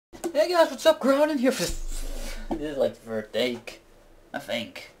Hey guys, what's up? Grouer in here for this is like the third take, I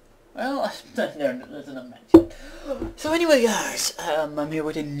think. Well, there's another mention. So anyway guys, I'm here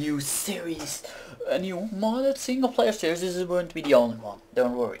with a new series, a new modded single player series. This is going to be the only one.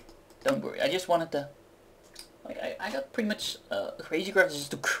 Don't worry. Don't worry. I just wanted to, like, I got pretty much, crazy graphics is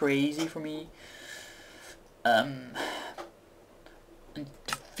too crazy for me. And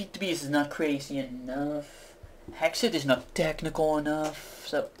Defeat the Beast is not crazy enough. Hexit is not technical enough,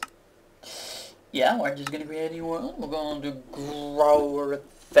 so yeah, we're just gonna create a new world. We're going to Grouer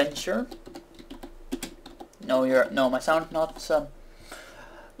adventure. No, my sound's not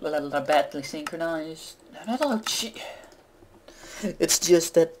badly synchronized. Not all shit. It's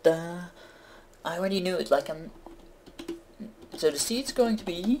just that I already knew it. Like so the seed's going to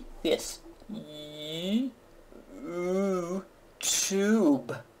be this.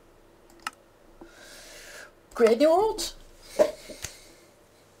 Tube. Create new worlds.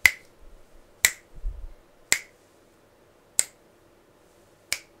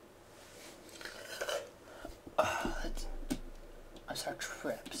 I start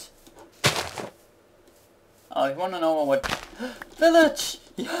traps. Oh, you wanna know what? Village!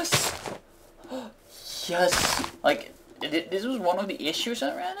 Yes! Yes! Like, this was one of the issues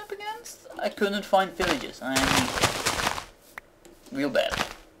I ran up against. I couldn't find villages. I mean, real bad.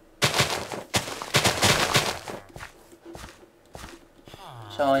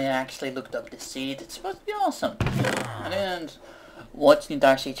 So I actually looked up the seed. It's supposed to be awesome. I didn't watch the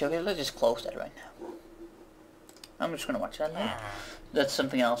entire seed. Okay, let's just close that right now. I'm just gonna watch that later. That's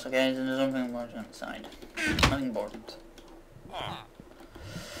something else, okay? There's something more on the side. Nothing important.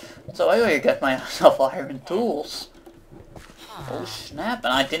 So I already got myself iron tools. Oh snap,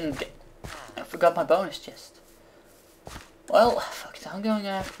 and I forgot my bonus chest. Well, fuck it, I'm going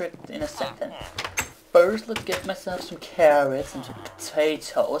after it in a second. First, let's get myself some carrots and some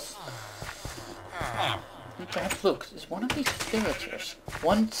potatoes. And perhaps look, there's one of these villagers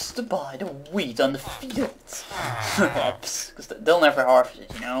wants to buy the wheat on the fields. Perhaps, because they'll never harvest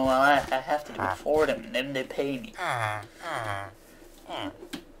it, you know. I have to do it for them, and then they pay me.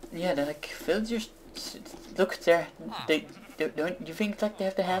 Yeah, they're like villagers. Look, don't you think like they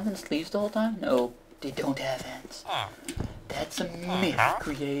have the hands and sleeves the whole time? No, they don't have hands. That's a myth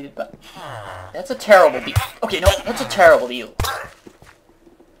created by... That's a terrible deal. Okay, no, that's a terrible deal.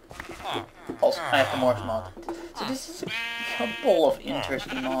 Also, I have the morph mod. So this is a couple of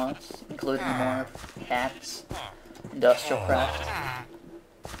interesting mods, including the morph, hats, industrial craft,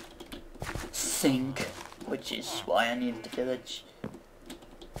 sink, which is why I need the village.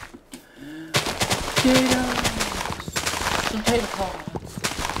 Potatoes! Some potato pods!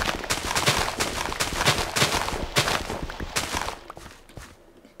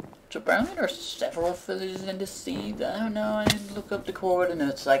 So apparently there are several villages in the sea. I don't know, I didn't look up the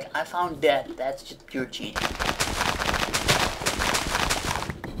coordinates. Like, I found that. That's just pure cheating.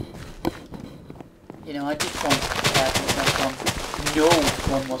 You know, I just wanted to have no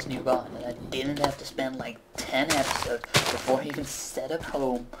one was nearby. And I didn't have to spend like 10 episodes before I even set up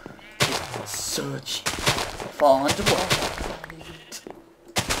home just searching for underwater.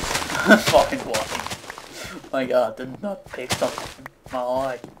 Fucking what? Oh my god, did not pick something.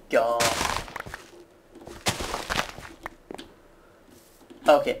 My god.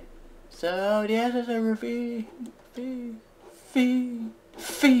 Okay. So the answers are ravine. Okay.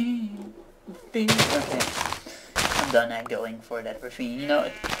 I'm done at going for that ravine. You know,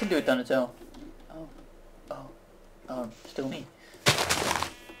 it can do it on its own. Oh, still me.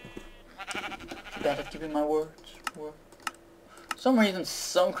 Bad at keeping my words. For some reason,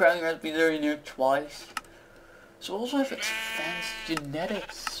 some crafting recipes are in here twice. So also have advanced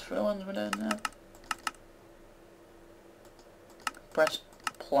genetics for the ones we don't know. Press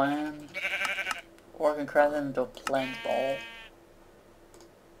plant. Or I can craft it into a plant ball.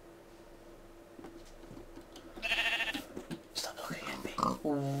 Stop looking at me.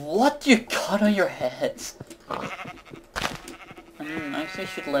 What you got on your heads? I actually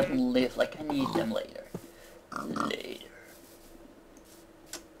should let them live, like I need them later.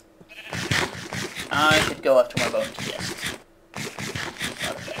 I should go after my bonus chest.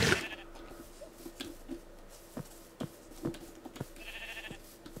 Okay.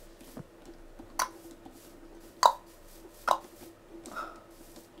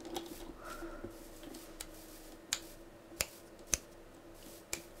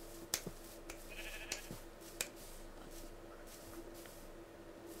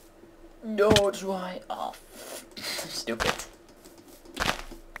 No, it's why. Oh, stupid.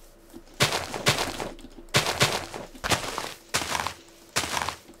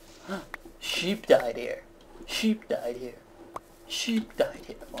 Sheep died here. Sheep died here. Sheep died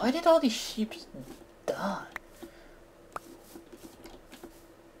here. Why did all these sheep die?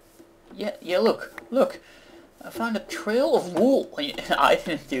 Yeah, look. I found a trail of wool. I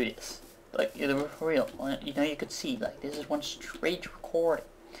didn't do this. Like, it was real. You know, you could see, like, this is one straight recording.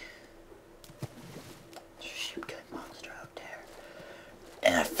 There's a sheep-cat monster out there.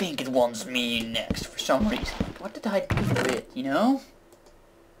 And I think it wants me next for some reason. Like, what did I do with it, you know?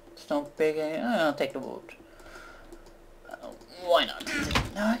 Stone big. I'll take the wood. Why not?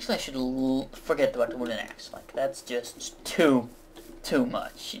 No, actually I should forget about the wooden axe. Like, that's just too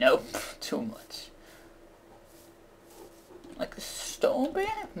much, you know? Too much. Like the stone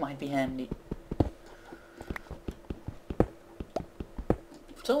bear might be handy.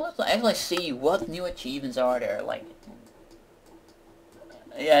 So let's actually see what new achievements are there. Like,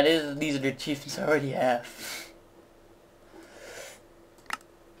 yeah, these are the achievements I already have.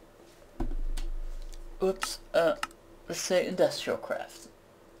 Oops. Let's say industrial craft.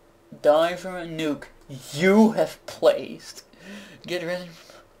 Diver and nuke. You have placed. Get ready.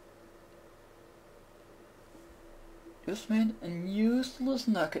 Just made a useless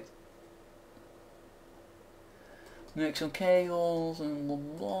nugget. Make some cables and blah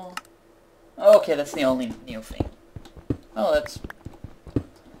blah. Okay, that's the only new thing. Oh,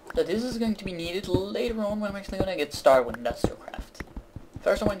 that this is going to be needed later on when I'm actually gonna get started with industrial craft.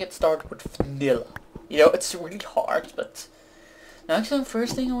 First I want to get started with vanilla. You know, it's really hard, but now actually the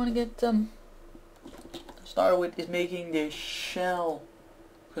first thing I want to get started with is making the shell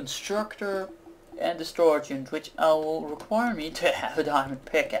constructor and the storage unit, which will require me to have a diamond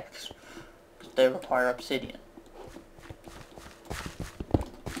pickaxe, because they require obsidian.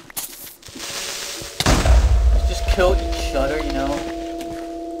 Let's just kill each other, you know.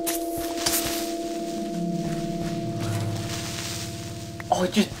 Oh, I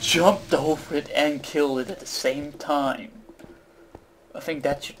just jumped over it and killed it at the same time. I think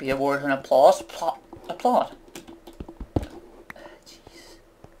that should be a word of applause. Applaud. Jeez.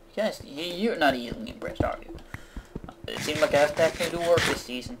 Guys, you're not easily impressed, are you? It seems like I have to actually do work this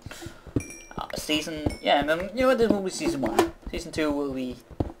season. Yeah, you know what, this will be season 1. Season 2 will be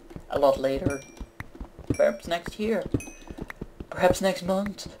a lot later. Perhaps next year. Perhaps next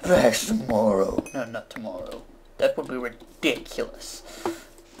month. Perhaps tomorrow. No, not tomorrow. That would be ridiculous.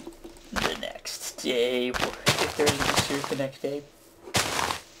 The next day, if there isn't a series the next day,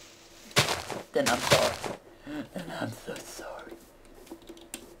 then I'm sorry. And I'm so sorry.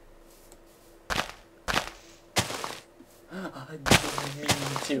 I didn't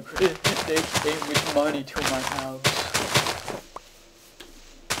mean to. They came with money to my house.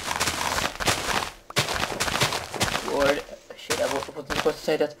 Lord, shit, I wasn't supposed to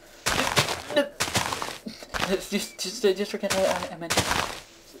say that. Just forget I mentioned.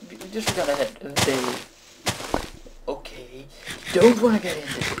 Just forget I had they. Okay, don't want to get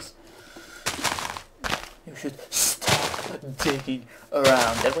into this. You should stop digging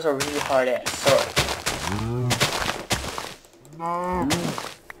around. That was a really hard ass. Sorry.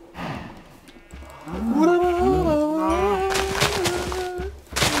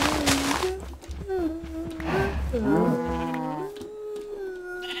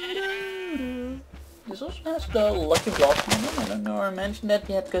 This also has the lucky block on it. I don't know if I mentioned that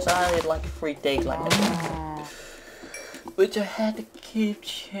yet because I had like a free take like that. Which I had to keep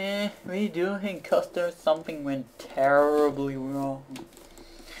redoing because something went terribly wrong.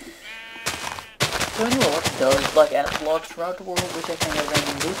 So anyway, what it does is like add blocks throughout the world which I can get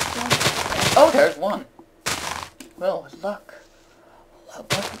random loot from. Oh, there's one. Well, what luck.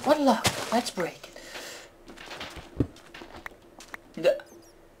 What luck? Let's break it.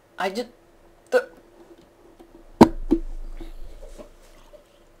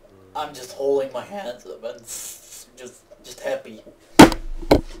 I'm just holding my hands up and just happy.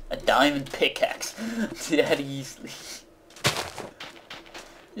 A diamond pickaxe. That easily.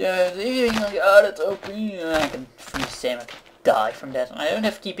 Yeah, if you think like, oh that's OP, I can freeze Sam, I can die from that. I don't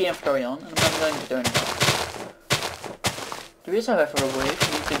have to keep the inventory on, and I'm not going to turn it on. There is however a way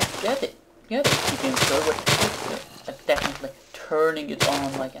for me to get it. Keep the inventory, but technically turning it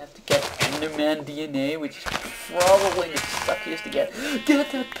on, like I have to get Enderman DNA, which is probably the suckiest to get.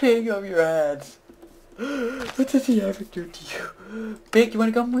 Get that pig off your hands! What did he ever do to you? Pig, you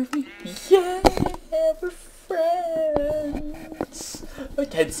wanna come with me? Yeah, we're friends! I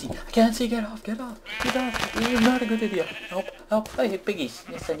can't see, get off! It's not a good idea. Help, hey piggies,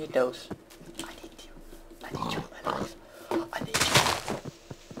 yes I need those. I need you in my life. I need you.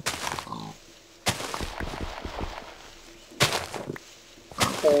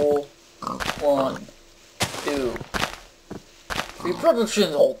 4, 1, 2, 3. Probably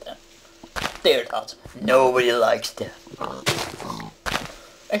shouldn't hold them. They're not. Nobody likes them.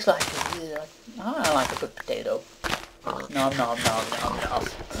 Actually, I like a good potato. No.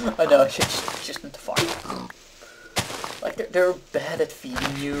 I know, it's just not fun. Like, they're bad at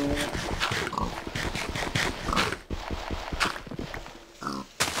feeding you.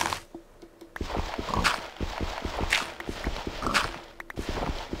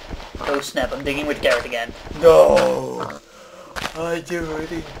 Oh snap, I'm digging with carrot again. No! I do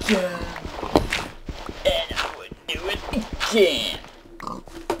it again. And I would do it again.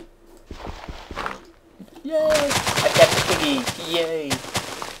 Yay! I kept the piggy. Yay!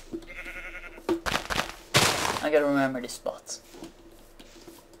 I gotta remember this spot.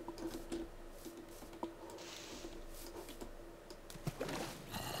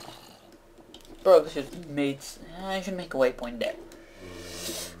 Bro, this should made. I should make a waypoint there.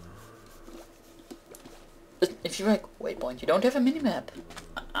 If you make a waypoint, you don't have a minimap.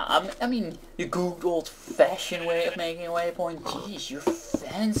 I mean, the good old-fashioned way of making a waypoint. Jeez, you're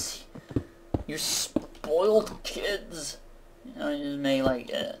fancy. You spoiled kids. You know, you just make like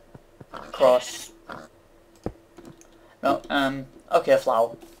a cross. No, okay, a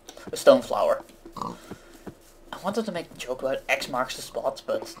flower. A stone flower. I wanted to make a joke about X marks the spot,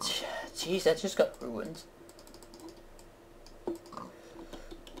 but jeez, that just got ruined.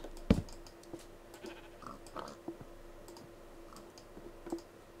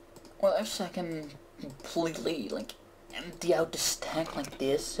 Well, if I can completely, like, empty out the stack like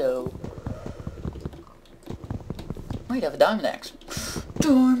this, so... Wait, I have a diamond axe.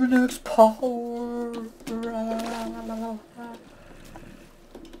 Diamond axe power!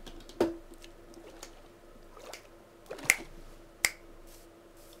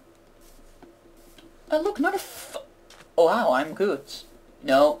 Oh look, not a oh wow, I'm good.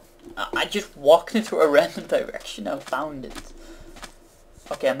 No, I just walked into a random direction and found it.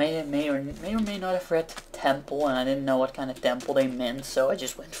 Okay, I may or may not have read temple, and I didn't know what kind of temple they meant, so I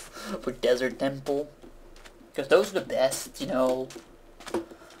just went for desert temple. Because those are the best, you know.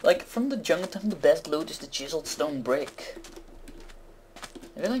 Like, from the jungle temple, the best loot is the chiseled stone brick.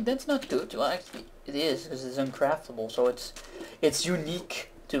 I feel like that's not good. Well, actually, it is, because it's uncraftable, so it's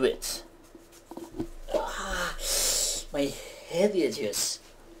unique to it. Ah, my head itches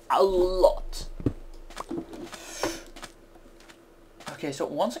a lot. Okay, so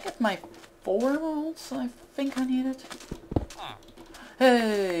once I get my 4 emeralds, I think I need it.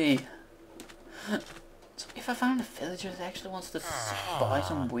 Hey! So if I found a villager that actually wants to buy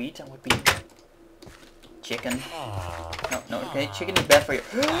some wheat, that would be chicken. No, okay, chicken is bad for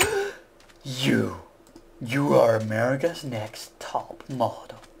you. You are America's next top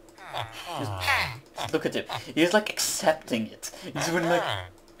model. Just look at him. He's like accepting it. He's doing like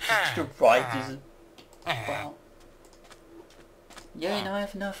the right. Wow. Yeah, now I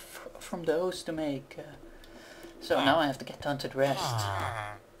have enough from those to make. So now I have to get down to the rest.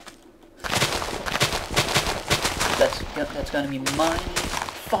 That's gonna be my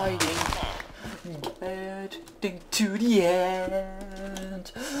fighting, getting to the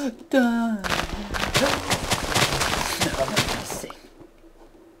end. Done. No, I'm missing.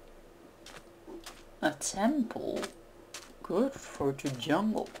 A temple, good for the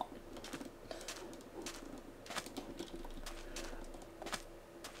jungle.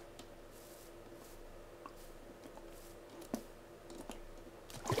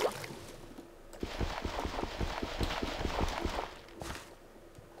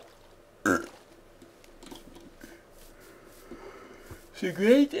 So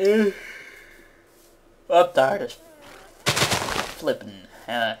great. I'm tired of flipping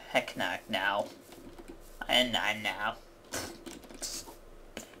heck now. And I now.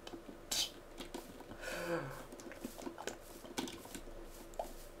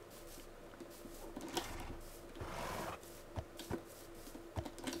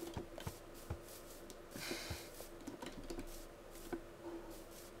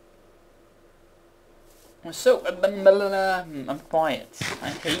 So, I'm quiet. I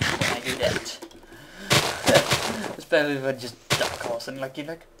hate when I do that. Especially if I just duck off and like, you're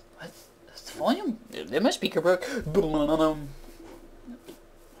like, what's the volume? Did my speaker broke?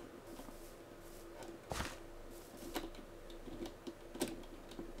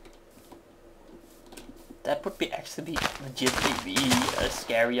 That would be actually legitimately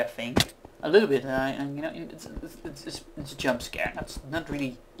scary, I think. A little bit, and you know, it's a jump scare. That's not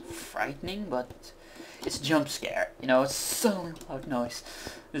really frightening, but it's a jump scare. You know, it's suddenly loud noise.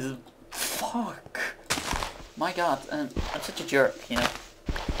 This is fuck. My God, I'm such a jerk. You know.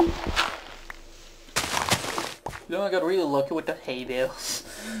 You know, I got really lucky with the hay bales.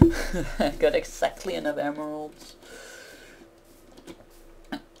 I got exactly enough emeralds.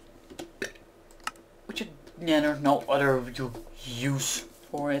 Which, yeah, there's no other use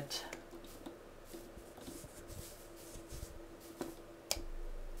for it.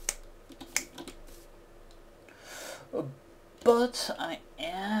 But I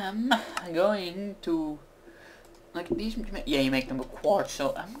am going to, like, these, yeah, you make them with quartz,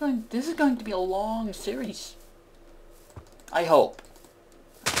 so this is going to be a long series. I hope.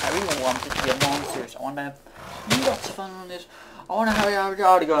 I really want it to be a long series. I want to have lots of fun on this. I want to have a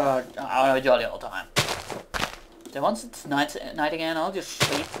jolly good, I want to have a jolly all the time. So once it's night again, I'll just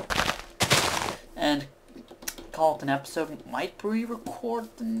sleep and call it an episode. Might pre-record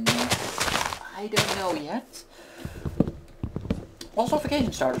the next, I don't know yet. Also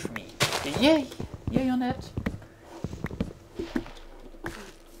vacation started for me. Yay! Yay on that.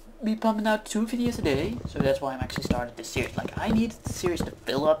 Be pumping out 2 videos a day, so that's why I'm actually started this series. Like, I needed the series to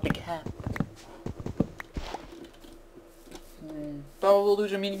fill up the gap. Probably will do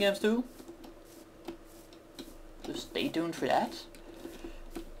some mini games too. So stay tuned for that.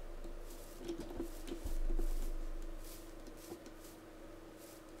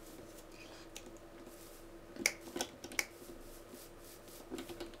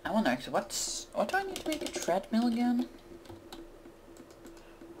 I wonder actually, what do I need to make a treadmill again?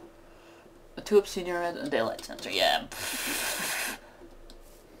 A 2 obsidian red and daylight sensor, yeah.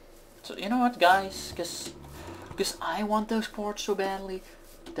 So you know what, guys, because I want those quartz so badly,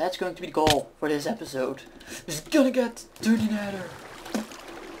 that's going to be the goal for this episode. Is gonna get to the nether.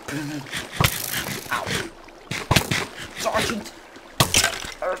 Ow. Sergeant!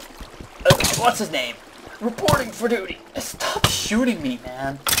 What's his name? Reporting for duty. Stop shooting me,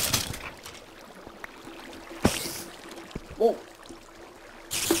 man. Whoa.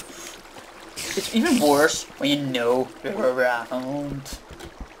 It's even worse when you know you're around.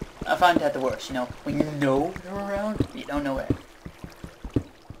 I find that the worst, you know. When you know you're around, you don't know where.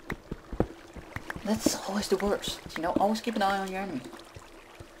 That's always the worst. You know, always keep an eye on your enemy.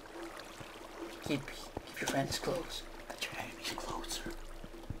 Keep your friends close, but your enemies closer.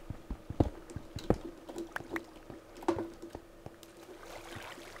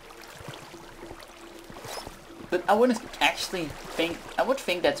 But I wouldn't actually think, I would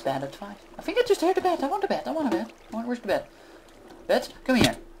think that's bad advice. I think I just heard a bed. I want a bed. I want a bed. Where's the bed? Bed? Come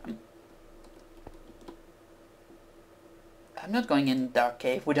here. I'm not going in the dark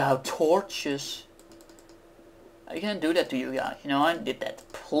cave without torches. I can't do that to you guys. You know, I did that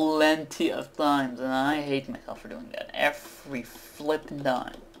plenty of times and I hate myself for doing that every flipping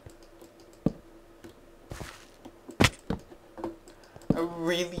time. I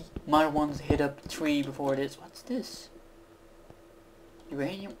really might want to hit up the tree before this. What's this?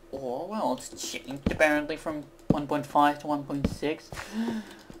 Uranium ore? Well, it's changed apparently from 1.5 to 1.6.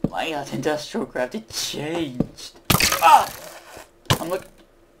 My god, industrial craft, it changed. Ah! I'm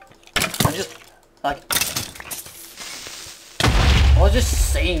just like, I was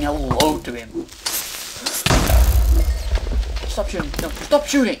just saying hello to him. Stop shooting, no, stop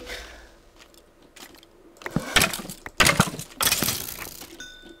shooting!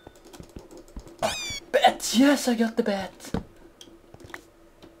 Bet, yes, I got the bet.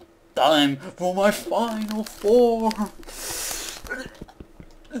 Time for my final form.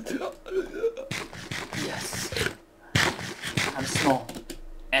 Yes. I'm small.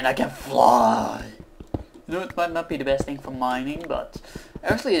 And I can fly. You know, it might not be the best thing for mining, but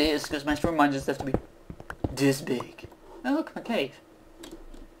actually it is, because my stream mine just has to be this big. Now look, my cave.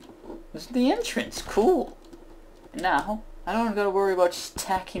 This is the entrance. Cool. And now, I don't gotta worry about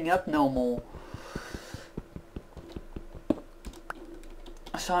stacking up no more.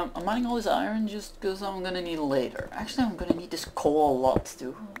 So I'm mining all this iron just because I'm gonna need it later. Actually, I'm gonna need this coal a lot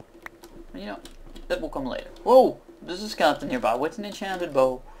too. You know, that will come later. Whoa! There's a skeleton nearby with an enchanted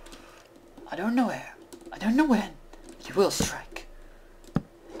bow. I don't know where. I don't know when. He will strike.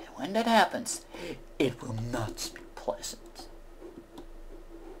 And when that happens, it will not be pleasant.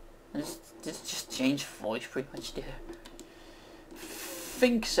 This just changed voice pretty much there.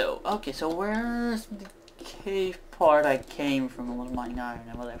 Think so. Okay, so where's the cave part I came from? A little mining iron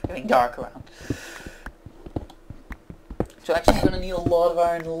and whatever. Getting dark around. So actually I'm gonna need a lot of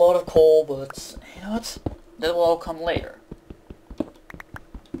iron, a lot of coal, but you know what? That will all come later.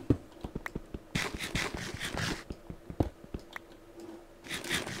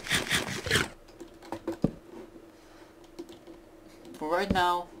 For right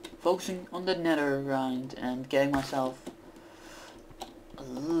now, focusing on the nether grind and getting myself a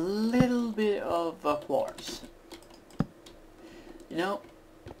little bit of quartz. You know,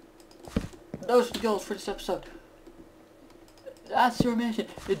 those are the goals for this episode. That's your mission.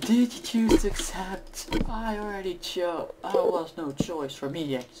 Did you choose to accept? I already chose. There was no choice for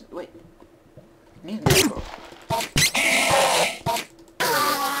me. Wait. Me and Grouer.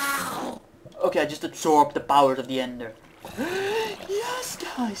 Okay, I just absorbed the powers of the ender. Yes,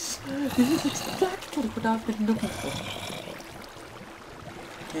 guys! This is exactly what I've been looking for.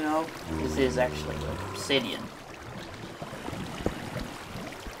 You know, this is actually obsidian.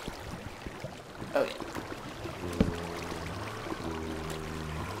 Oh yeah.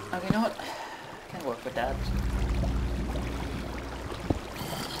 Okay, you know what? I can work with that.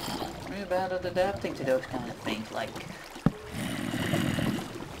 Really bad at adapting to those kind of things, like...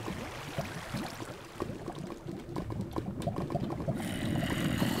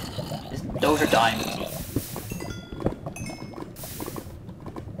 Those are diamonds.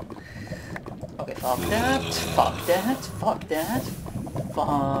 Okay, fuck that, fuck that, fuck that,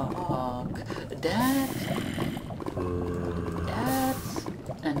 fuck that,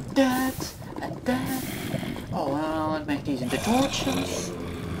 and that, and that. Oh, well, let's make these into torches.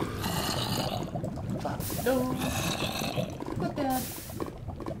 Fuck those. Fuck that.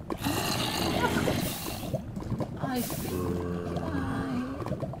 I think I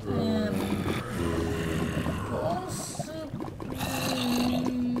am possibly...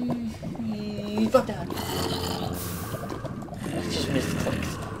 Fuck that. I just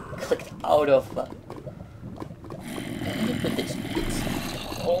clicked out of... and look at this. It's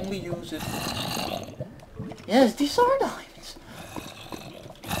only uses... Yes, these are diamonds.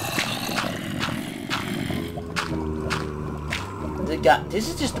 This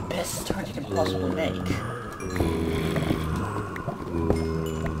is just the best start you can possibly make.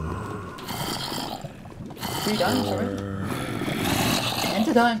 3 diamonds already. And a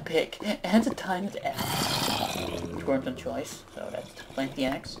diamond pick. And a diamond axe. Which weren't on choice, so that's plenty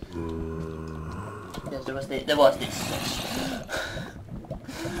axe. Yes, there was this.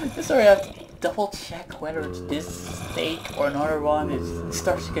 Sorry, I have to double check whether it's this take or another one. It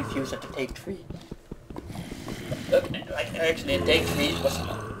starts to confuse after take 3. Look, like actually in take 3 it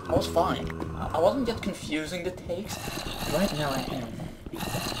was fine. I wasn't just confusing the takes. Right now I am.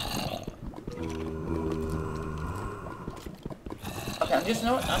 Okay, I'm just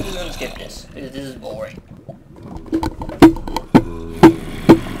gonna skip this because this is boring.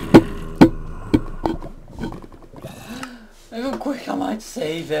 Real quick, I might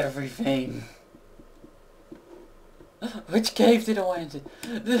save everything. Which cave did I went to?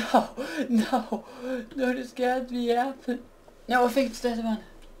 No, this can't be happening. No, I think it's that one.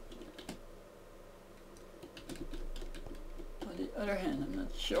 On the other hand, I'm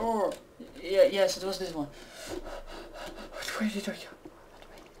not sure. Yeah, yes, it was this one. Which way did I go?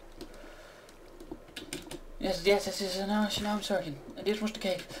 Yes, this is now I'm certain. This was the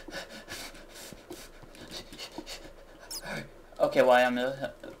cave. Okay, why I'm not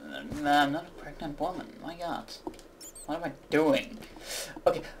a pregnant woman. My God. What am I doing?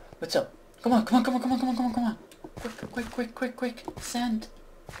 Okay, what's up? Come on. Quick. Sand.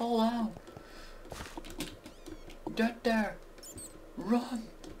 Fall out. Get there. Run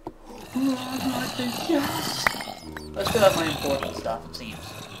like this. Yes. Let's fill out my important stuff, it seems.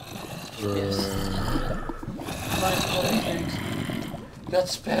 Yes. My important things got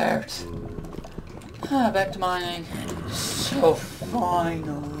spared. Back to mining. So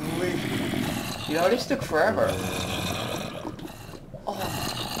finally. You know, this took forever. Oh,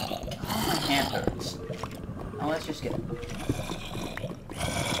 my hand hurts. Now let's just get...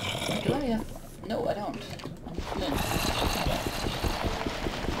 Do I have... No, I don't. I'm flint.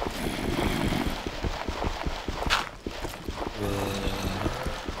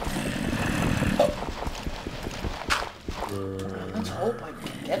 Let's hope I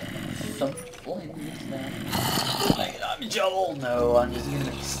can get some flint then. I'm Joel. No, I'm just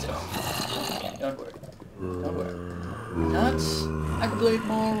gonna be still. Don't worry. Nuts. I can bleed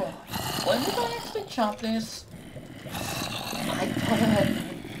more. When did I actually chop this? I thought I had...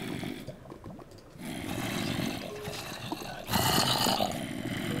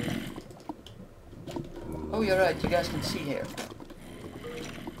 Oh, you're right. You guys can see here.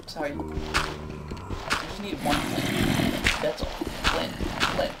 Sorry. I just need one flint. That's all. Flint.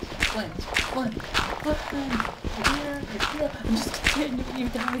 Here. I'm just kidding. You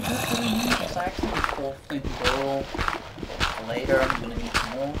died. That's what I need. Because I actually need 4 flint gold. Later, I'm gonna need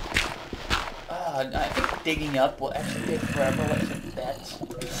more. I think digging up will actually take forever, like a bet.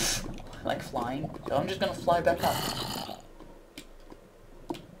 Like flying. So I'm just gonna fly back up.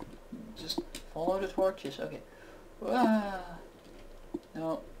 Just follow the torches. Okay.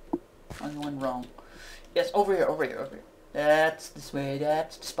 No. I'm going wrong. Yes, over here. That's this way.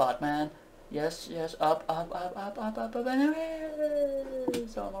 That's the spot, man. Yes. Up. And away.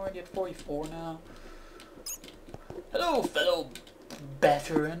 So I'm already at 44 now. Hello, fellow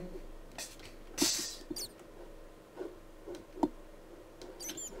veteran.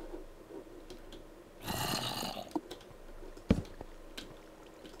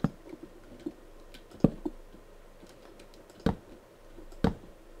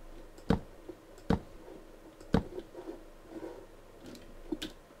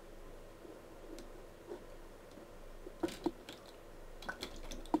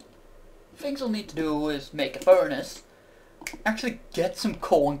 things we'll need to do is make a furnace, actually get some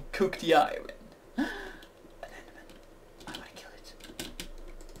coal and cook the iron. And then I'm gonna kill it.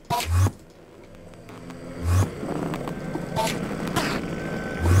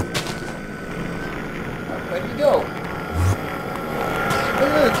 Ready to go.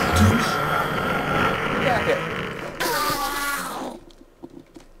 Douche. Get back here.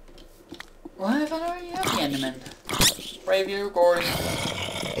 Well, if I already have the Enderman. Brave you recording.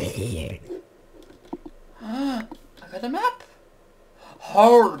 I got a map.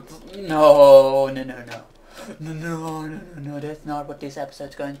 Hard. No, no, no, no. No, no, no, no, no. That's not what this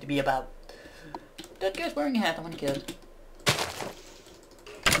episode's going to be about. That guy's wearing a hat. I'm gonna kill it.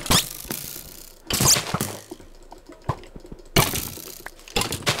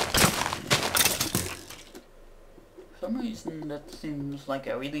 For some reason that seems like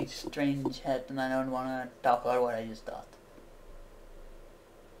a really strange hat and I don't want to talk about what I just thought.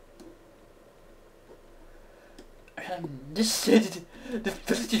 This city, the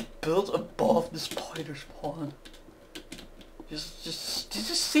village is built above the spider spawn. Just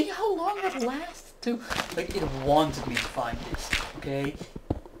see how long it lasts to. Like, it wanted me to find this, okay?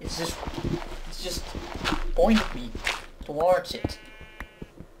 It's just pointed me towards it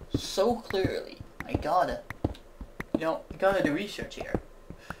so clearly. I gotta do research here.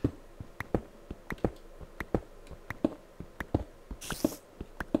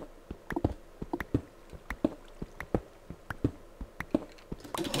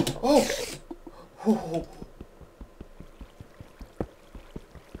 Okay. Oh.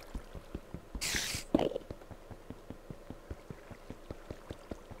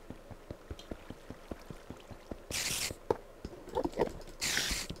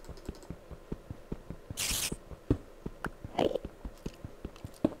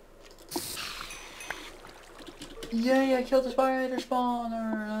 Yay, I killed the spider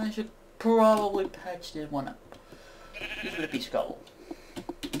spawner. I should probably patch this one up. Use with a piece of coal.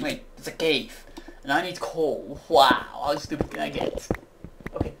 Wait, it's a cave. And I need coal. Wow, how stupid can I get?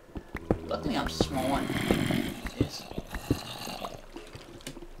 Okay. Luckily I'm small and yes.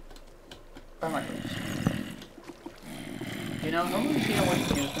 Where am I going? You know, normally you know what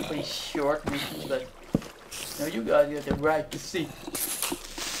to do some pretty short missions, but no, you guys have the right to see.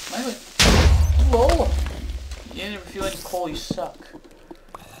 Whoa! You never feel any coal, you suck.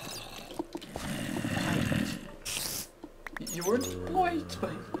 You weren't polite,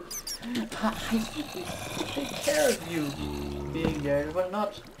 but I take care of you being there, but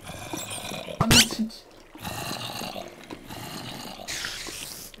not. I mean, since.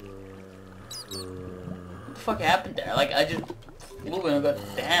 What the fuck happened there? Like, I just flew and I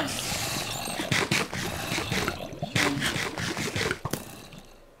got damaged.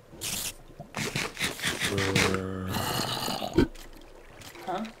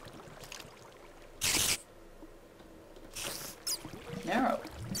 Huh? Narrow.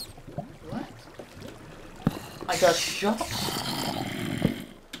 What? I got shot.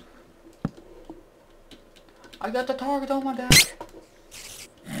 I got the target on my back.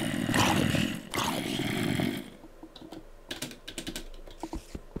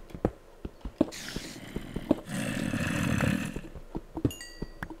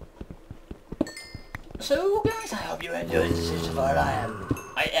 So guys, I hope you enjoyed this as far as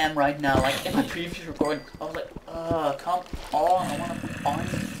I am right now. Like in my previous recording, I was like, come on, I wanna find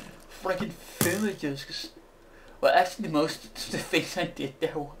freaking villages. 'Cause, well, actually most of the things I did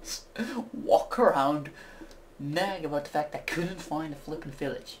there was walk around, nag about the fact I couldn't find a flippin'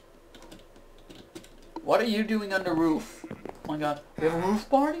 village. What are you doing on the roof? Oh my god, we have a roof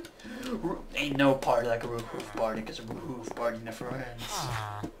party? Ain't no party like a roof party, because a roof party never ends.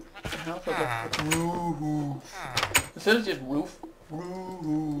 And also the roof. Instead of just roof.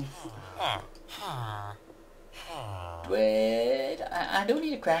 Wait, I don't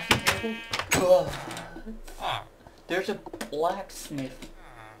need a crafting table. There's a blacksmith.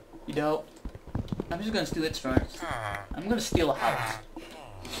 You know, I'm just gonna steal its furnace. I'm gonna steal a house.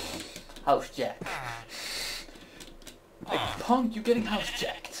 House jack. Hey punk, you're getting house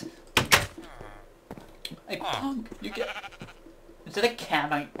jacked. Hey punk, you get... Is that a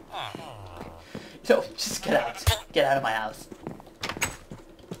cat? So, just get out. Get out of my house.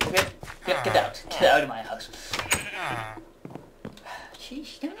 Okay? Get out. Get out of my house.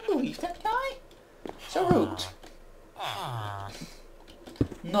 Jeez, can you believe that guy? So rude.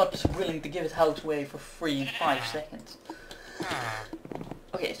 Not willing to give his house away for free in 5 seconds.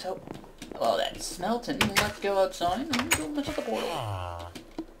 Okay, so... Well, that's smelting. Let's go outside and go check the portal.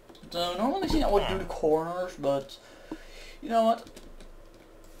 So, normally I would do the corners, but... You know what?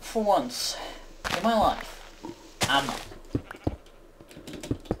 For once in my life, I'm not.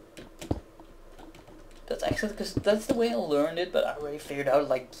 That's actually because that's the way I learned it, but I already figured out,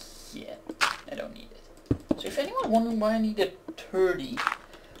 like, yeah, I don't need it. So if anyone's wondering why I need a 30,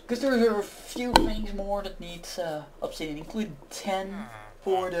 because there are a few things more that needs obsidian, including 10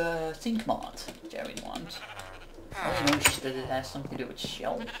 for the sink mod, which I really want. I only know that it has something to do with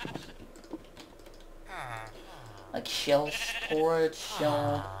shells. Like shell storage,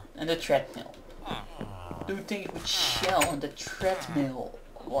 shell, and the treadmill. Do things with shell and the treadmill.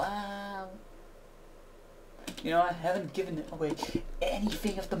 Wow. You know, I haven't given away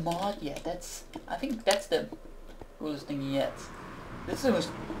anything of the mod yet. I think that's the coolest thing yet. This is the most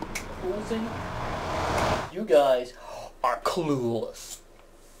cool thing. You guys are clueless.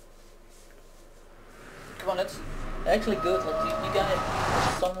 Come on, that's actually good. Like, you guys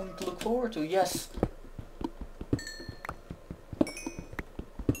have something to look forward to. Yes.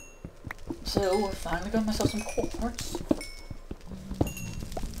 So, I finally got myself some quartz.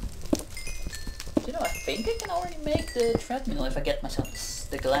 You know, I think I can already make the treadmill if I get myself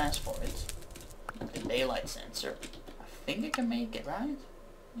the glass for it. Like the daylight sensor. I think I can make it, right?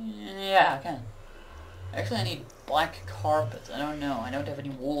 Yeah, I can. Actually, I need black carpet. I don't know. I don't have any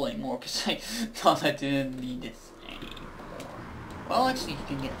wool anymore because I thought I didn't need it anymore. Well, actually, you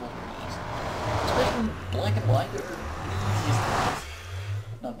can get wool pretty easy. Especially black and white are the easiest things.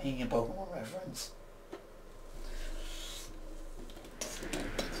 Not making a Pokemon reference.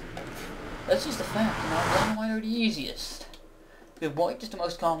 That's just a fact, you know, black and white are the easiest. Because white is the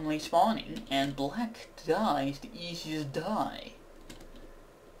most commonly spawning, and black dye is the easiest dye.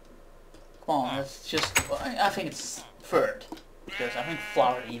 Come on, that's just, I think it's third. Because I think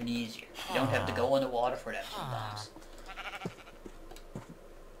flower is even easier. You don't have to go in the water for that sometimes.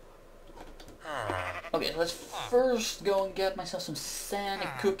 Okay, so let's first go and get myself some sand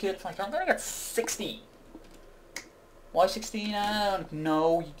and cook it. Like, I'm gonna get 16. Why 16? I don't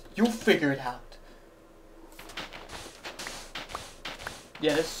know. You figure it out.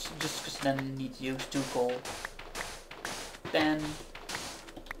 Yeah, that's just because then you need to use 2 coal. 10,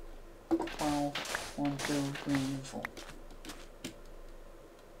 12, 1, 2, 3, 4.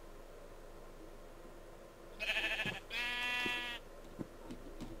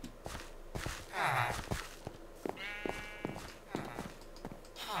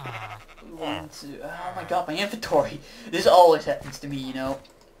 Oh my god, my inventory. This always happens to me, you know.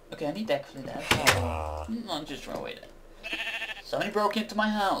 Okay, I need actually that. I'll just throw away that. Somebody broke into my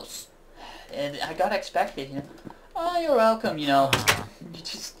house. And I gotta expect it, you know. Oh, you're welcome, you know. You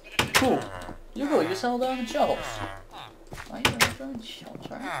just... Cool. You go, you sell diamond shovels. Oh, you're diamond shovels,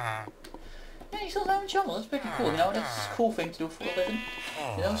 right? Yeah, you sell diamond shovels. That's pretty cool, you know. That's a cool thing to do for a living.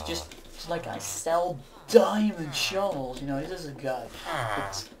 You know, it's just like I sell diamond shovels, you know. This is a guy.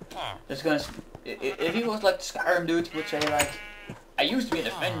 It's gonna... If he was like the Skyrim dude, he would say like, I used to be an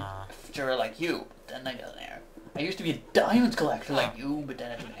adventurer like you, but then I got an arrow. I used to be a diamond collector like you, but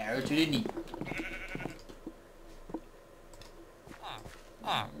then I took an arrow to the knee.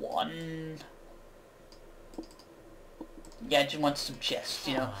 1. Yeah, I just want some chests,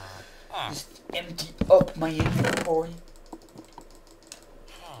 you know. Just empty up my inventory.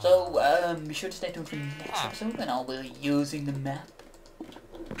 So, be sure to stay tuned for the next episode when I'll be using the map.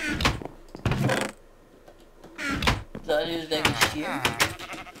 That is David here.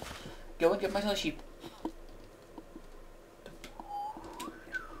 Go and get myself a sheep.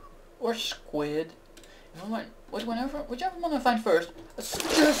 Or squid. Whichever one I find first.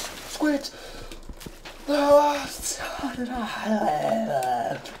 Just squids!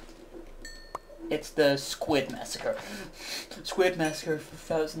 It's the Squid Massacre. Squid Massacre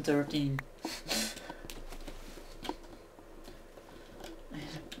 2013.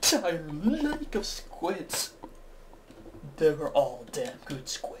 Entire lake of squids. They were all damn good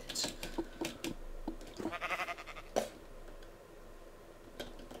squids.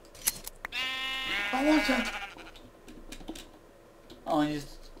 I want that. Oh, you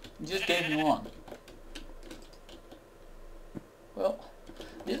just gave me one. Well,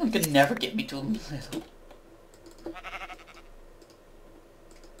 this one can never get me too little.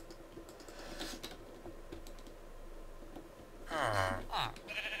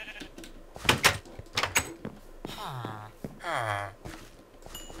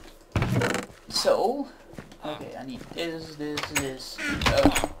 So, okay, I need this.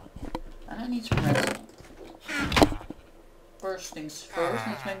 Oh, and I need some redstone. First things first,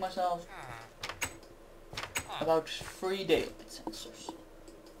 let's make myself about 3 daylight sensors.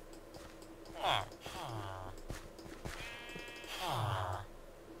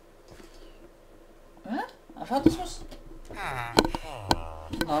 Huh? I thought this was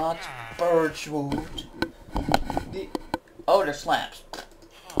not birch wood. Oh, they're slabs.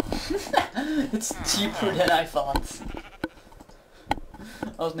 It's cheaper than I thought.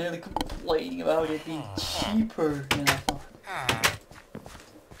 I was nearly complaining about it being cheaper than I thought.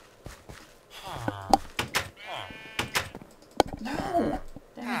 No!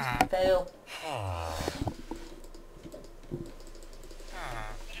 Damn it, fail.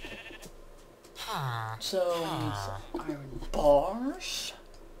 So I need some iron bars.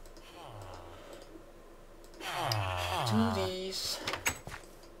 2 of these.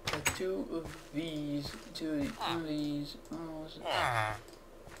 2 of these. 2 of these. Oh,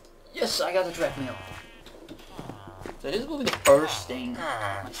 yes, I got the treadmill. So this will be the first thing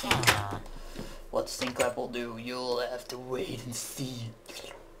I think what Synclap will do. You'll have to wait and see.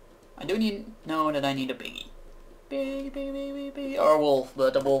 I do know that I need a piggy. Piggy. Or a wolf,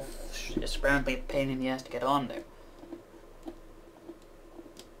 but the wolf is apparently a pain in the ass to get on there.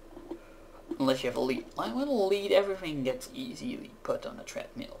 Unless you have a lead. Why would a lead? Everything gets easily put on a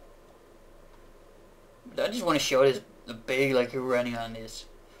treadmill. But I just want to show this the pig like you're running on this.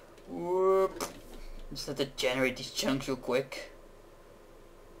 Whoop. Just have to generate these chunks real quick.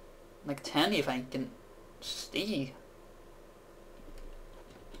 Like 10 if I can see.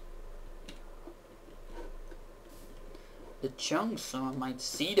 The chunks so I might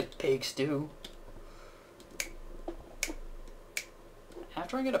see the pigs too.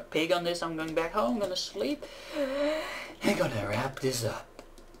 After I get a pig on this, I'm going back home, I'm gonna sleep. I'm gonna wrap this up.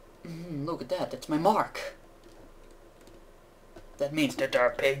 Look at that, that's my mark. That means that there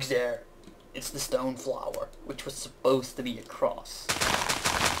are pigs there. It's the stone flower, which was supposed to be a cross.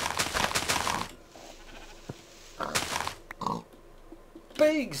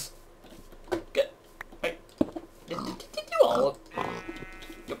 Pigs! Get you all.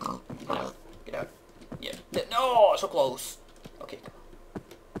 Get out. Yeah. No, so close. Okay.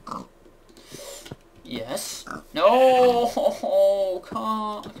 Yes. No.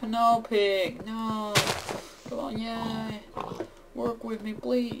 No, pig. No. Come on, yeah. Work with me,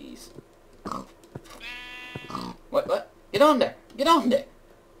 please. What? Get on there. Get on there.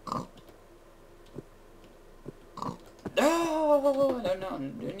 No, I don't know.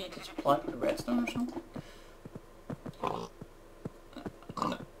 Do you need to supply with redstone or something?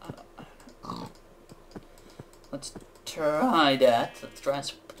 Let's try that. Let's try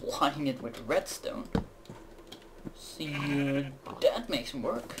supplying it with redstone. See if that makes him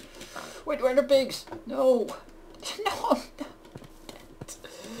work. Wait, where are the pigs? No. No.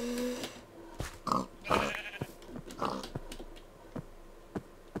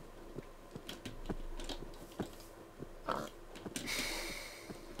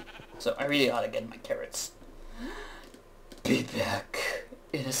 So I really ought to get my carrots. Be back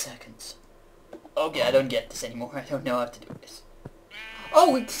in a second. Okay, I don't get this anymore. I don't know how to do this.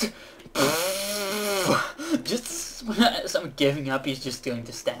 Oh, it's... Just as I'm giving up, he's just going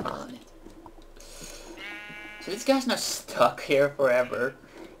to stand on it. So this guy's not stuck here forever.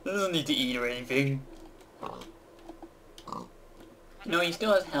 He doesn't need to eat or anything. No, he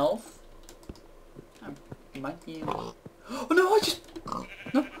still has health. He might be... Oh no, I just...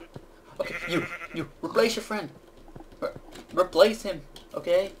 No. Okay, you, replace your friend. Replace him,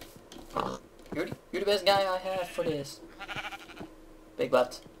 okay? You're the best guy I have for this. Big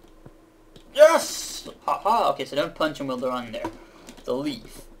butt. Yes! Haha, okay, so don't punch him while they're on there. The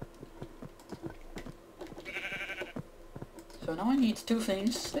leaf. So now I need 2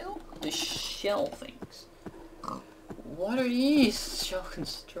 things still. The shell things. What are these? Shell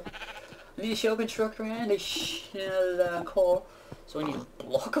constructor. I need a shell constructor and a shell core. So I need a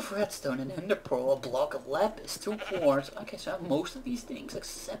block of redstone, an ender pearl, a block of lapis, 2 quartz. Okay, so I have most of these things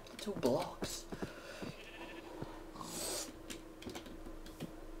except the 2 blocks.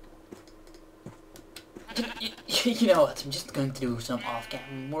 You know what, I'm just going to do some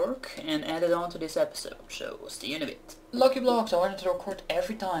off-camera work and add it on to this episode, so we'll see you in a bit. Lucky blocks, I wanted to record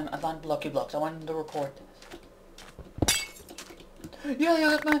every time I find lucky blocks, I wanted to record this. Yeah, I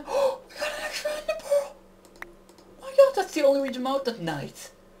got my... Oh, I got an extra ender pearl! Oh my god, that's the only reason I'm out at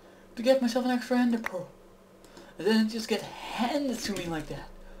night. To get myself an extra ender pearl. And then just get handed to me like that.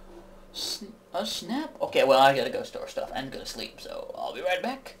 A snap? Okay, well I gotta go store stuff and go to sleep, so I'll be right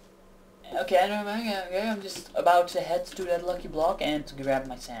back. Okay, I'm just about to head to that lucky block and to grab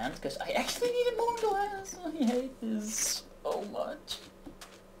my sand, because I actually needed more glass. I hate this so much.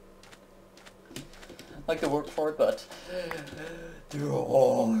 I like to work for it, but the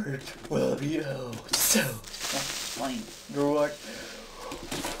reward will be so satisfying. The reward.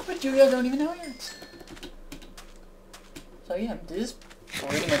 But you guys don't even know yet. So yeah, this is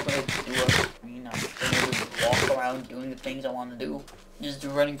pretty much what I do. I mean, I'm able to walk around doing the things I want to do. Just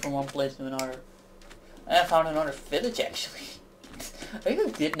running from one place to another. And I found another village actually. I think I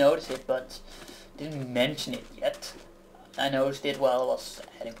did notice it, but didn't mention it yet. I noticed it while I was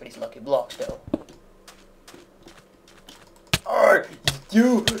heading for these lucky blocks, though. Are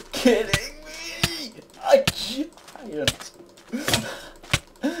you kidding me? I giant.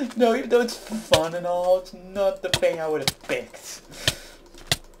 No, even though it's fun and all, it's not the thing I would have picked.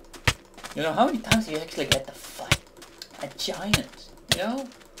 You know, how many times do you actually get to fight a giant, you know?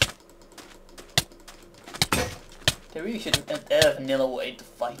 They really should have a vanilla way to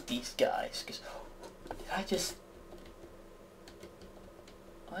fight these guys, because... Did I just...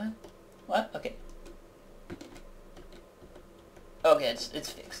 What? What? Okay. Okay, it's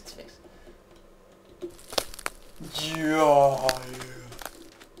fixed, it's fixed.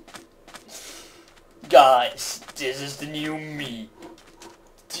 Guys, this is the new me.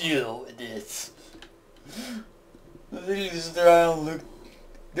 Deal with it. This round look.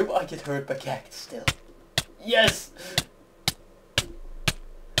 Do I get hurt by cactus still? Yes!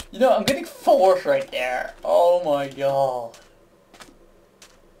 You know, I'm getting force right there. Oh my god.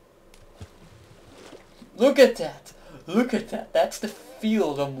 Look at that. Look at that. That's the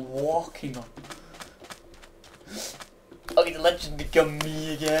field I'm walking on. Okay, let's just become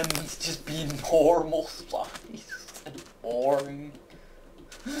me again. Let's just be normal size and boring.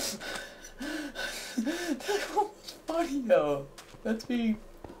 That was funny though.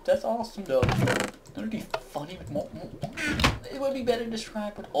 That's awesome though. That would be funny with more. It would be better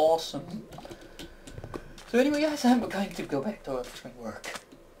described with awesome. So anyway guys, I'm going to go back to work.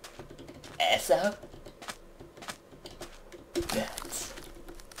 Ass out.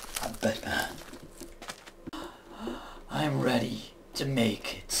 I'm Batman. I'm ready to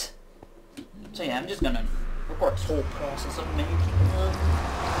make it. So yeah, I'm just gonna report this whole process of making them.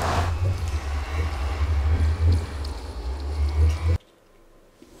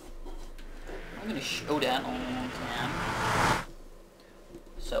 I'm gonna show that on cam.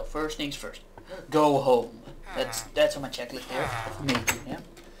 So first things first, go home. That's on my checklist there. Making, yeah.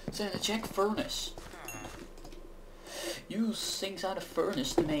 So check furnace. Use things out of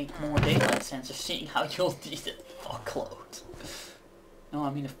furnace to make more daylight sensors, seeing how you'll need a fuckload. No, I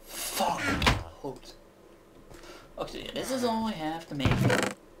mean a fuckload. Okay, yeah, this is all I have to make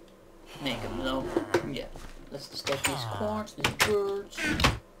them. So, yeah. Let's just get these quartz, these birds.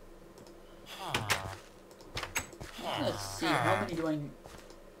 Let's see, how many do I...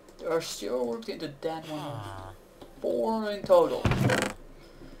 There are still working into that one. 4 in total.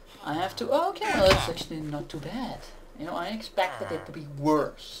 I have to... Oh, okay, well that's actually not too bad. You know, I expected it to be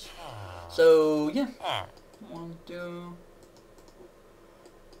worse. So, yeah. 1, 2...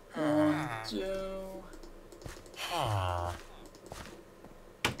 1, 2...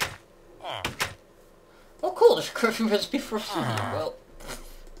 Oh cool, there's a curfew recipe for food. Well...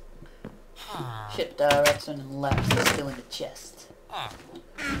 Shit, redstone and lapis is still in the chest.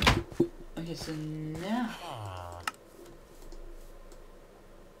 Okay, so now...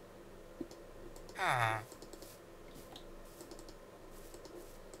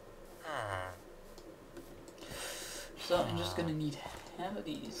 So I'm just gonna need half of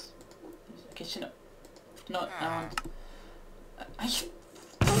these. Okay, so no, I want...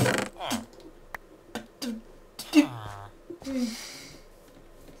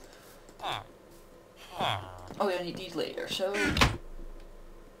 Oh, I need these later, so...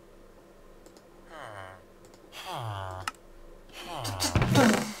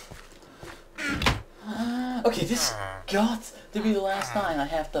 Okay, this got to be the last time I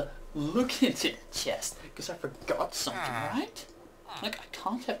have to look into the chest, because I forgot something, right? Like, I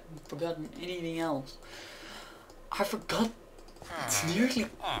can't have forgotten anything else. I forgot nearly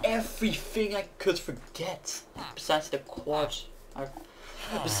everything I could forget, besides the quartz.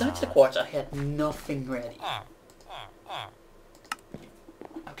 Besides the quartz, I had nothing ready.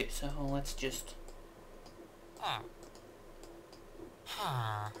 Okay, so let's just...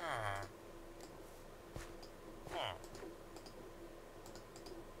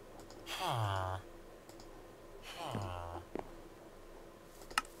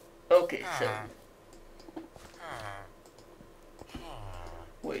 Okay, so...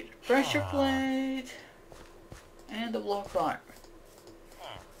 Wait, pressure plate... And the block of iron.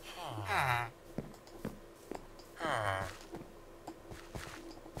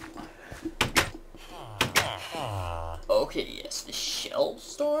 Okay, yes, the shell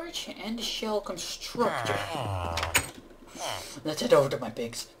storage and the shell constructor. Let's head over to my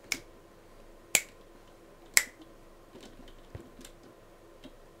pigs.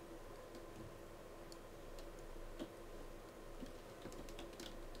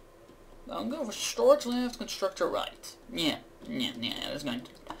 I'm going for storage left, constructor right. Yeah, I was going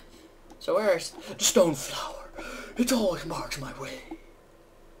to. So where's the stone flower? It always marks my way.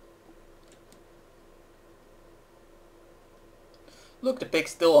 Look, the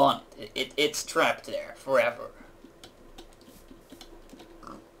pig's still on it. It's trapped there forever.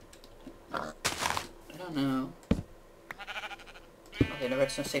 I don't know. Okay, the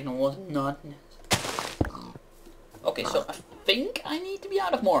redstone signal was not. Okay, so I think I need to be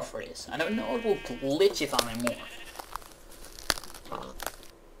out of more for this. I don't know, it will glitch if I'm in more.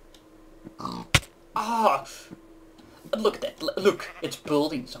 Ah! Look at that. Look, it's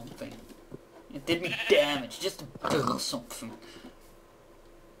building something. It did me damage just to build something.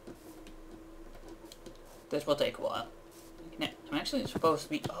 This will take a while. I'm actually supposed to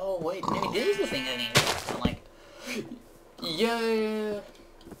be... Oh, wait, maybe this is the thing I need. I'm like... Yeah.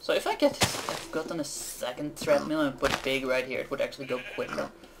 So if I get this, I've gotten a second treadmill and put a pig right here, it would actually go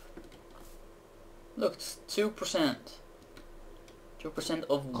quicker. Look, it's 2%. 2%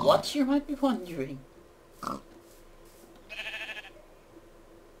 of what, you might be wondering?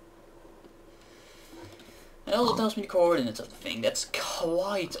 It also tells me the coordinates of the thing. That's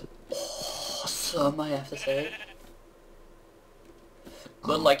quite awesome, I have to say.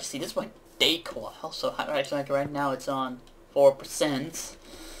 But like you see, this might take a while, so like right now it's on 4%.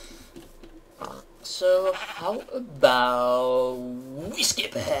 So how about we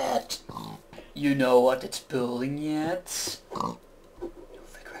skip ahead? You know what it's building yet? You'll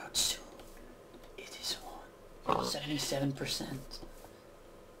figure out soon. It is on 77%.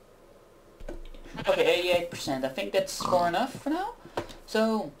 Okay, 88%. I think that's far enough for now.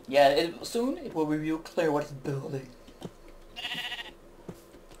 So yeah, soon it will reveal clear what it's building.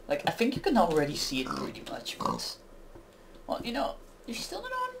 Like, I think you can already see it pretty much, but... Well, you know, if you're still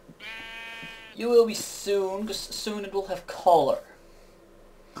not on, you will be soon, because soon it will have color.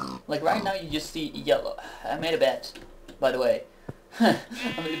 Like, right now you just see yellow. I made a bet, by the way. I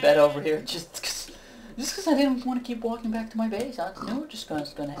made a bet over here, just cause I didn't want to keep walking back to my base. I knew it was just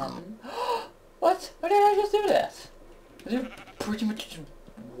gonna happen. What? Why did I just do that? I pretty much just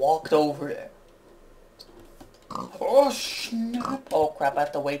walked over there. Oh snap! Oh crap, I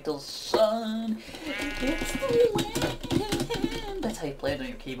have to wait till the sun gets the wind. That's how you play it on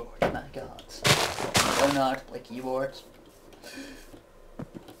your keyboard, my god. I don't know how to play keyboards.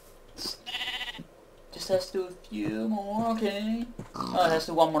 Just has to do a few more, okay. Oh, it has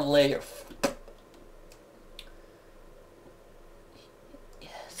to do one more layer.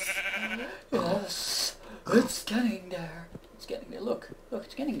 Yes. Yes. It's getting there. It's getting there. Look,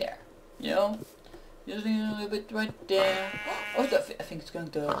 it's getting there. You know? Just a little bit right there. Oh, I think it's going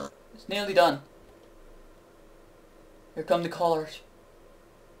to... It's nearly done. Here come the colors.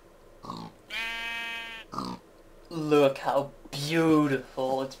 Look how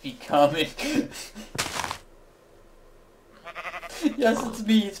beautiful it's becoming. Yes, it's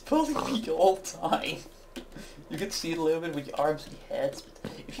me. It's pulling me the whole time. You can see it a little bit with your arms and heads.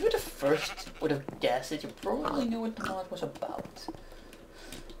 But if you were the first would have guessed it, you probably knew what the mod was about.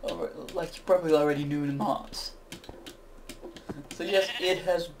 Or, like, you probably already knew the mods. So yes, it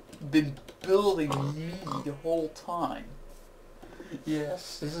has been building me the whole time.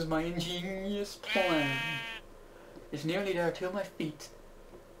 Yes, this is my ingenious plan. It's nearly there to my feet.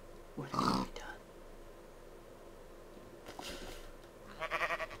 What is nearly done?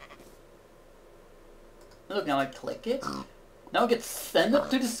 Look, now I click it. Now it gets sent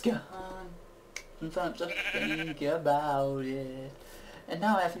up to the sky. Sometimes I think about it. And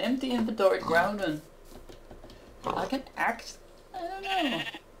now I have an empty inventory grounded. I can act. I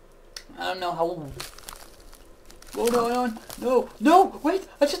don't know how. Oh no, no, wait!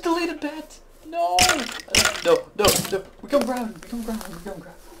 I just deleted that. No, no. Become grounded.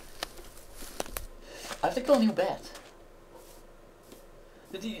 I have to kill a new bat.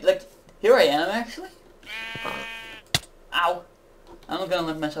 Like, here I am actually. Ow! I'm not gonna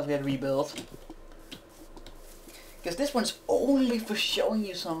let myself get rebuilt. Because this one's only for showing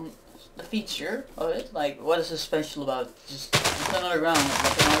you the feature of it. Like, what is so special about it? Just another round,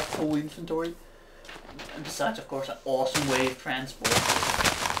 like another full inventory. And besides, of course, an awesome way of transport.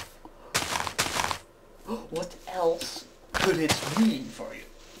 What else could it mean for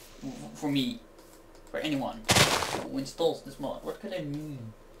you? For me? For anyone who installs this mod? What could it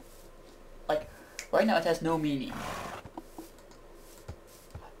mean? Like, right now it has no meaning.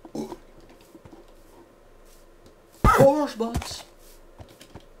 Horse butts.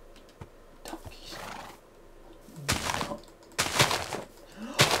 Donkeys.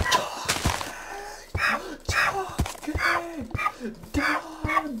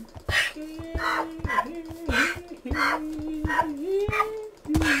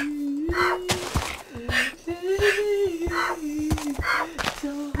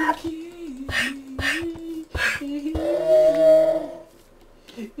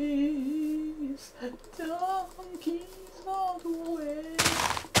 Donkeys all the way.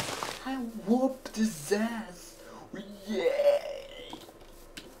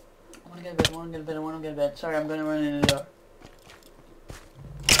 to get a bed, I want to get a bed, I want to get a bed. Sorry, I'm gonna run in the door.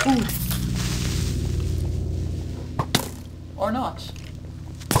 Ooh. Or not.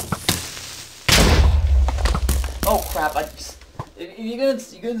 Oh crap, you're gonna really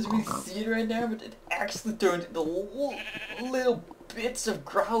see it right there, but it actually turned into little bits of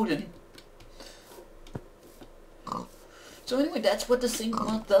Groudon. So anyway, that's what the sync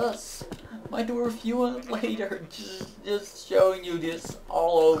mod does. Might do a review on it later, just showing you this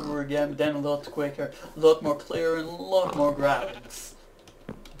all over again, but then a lot quicker, a lot more clear, and a lot more Groudons.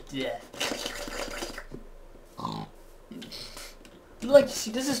 Yeah. Like you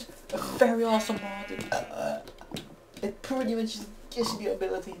see, this is a very awesome mod. It pretty much gives you the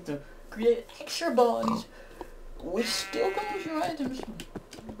ability to create extra bodies, which still comes with your items,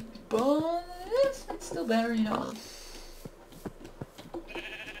 but it's still better, you know.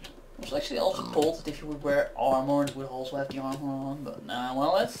 It's actually also told that if you would wear armor, it would also have the armor on, but nah,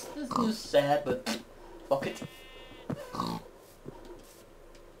 well, that's just sad, but fuck it.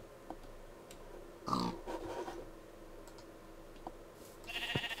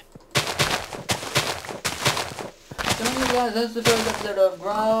 So anyway guys, that's the first episode of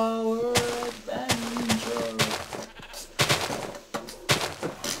Grouer Adventure.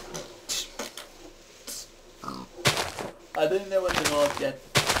 I didn't know what to call it yet.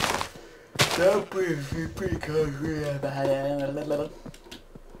 So pretty cool about it.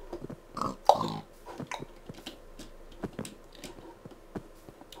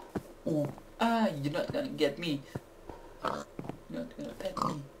 Oh, you're not gonna get me. You're not gonna pet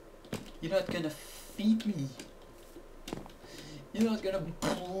me. You're not gonna feed me. You're not gonna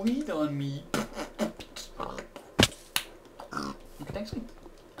bleed on me. I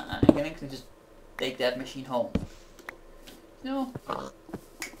can actually just take that machine home. No.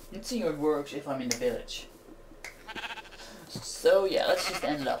 Let's see how it works if I'm in the village. So yeah, let's just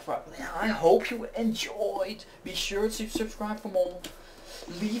end it up properly. I hope you enjoyed. Be sure to subscribe for more.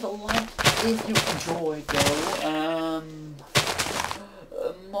 Leave a like if you enjoyed though.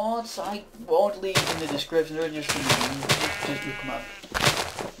 Mods I won't leave in the description, they're just look them up.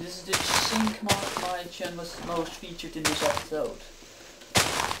 This is the sync mod Ichun was most featured in this episode.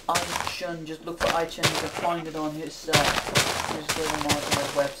 Ichun, just look for Ichun, you can find it on his little mod on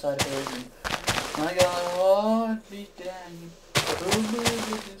his website of his, and I got what be dang.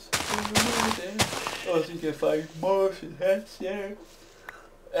 Oh, so you can find Martian heads there.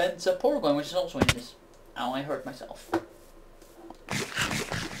 And it's a Porygon, which is also in this. Ow, I hurt myself.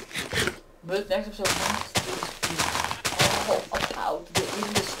 But next episode is all about the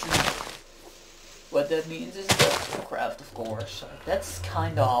industry. What that means is industrial craft, of course. That's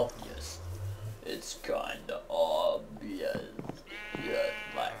kinda obvious. It's kinda obvious. Just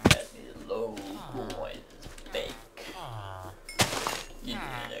like that low boy is fake. You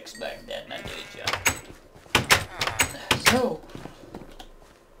didn't expect that, now did ya? So,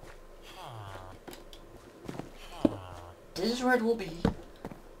 this is where it will be.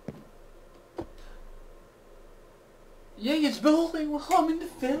 Yay, it's building while I'm in the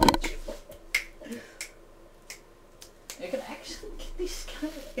village. You can actually get these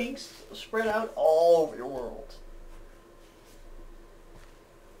kind of things spread out all over your world.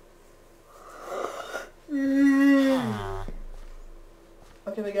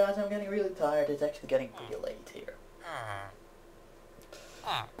 Okay, but guys, I'm getting really tired. It's actually getting pretty late here.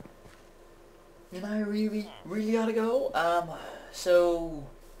 And I really gotta go. So,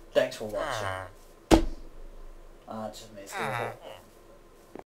 thanks for watching. Just missed it.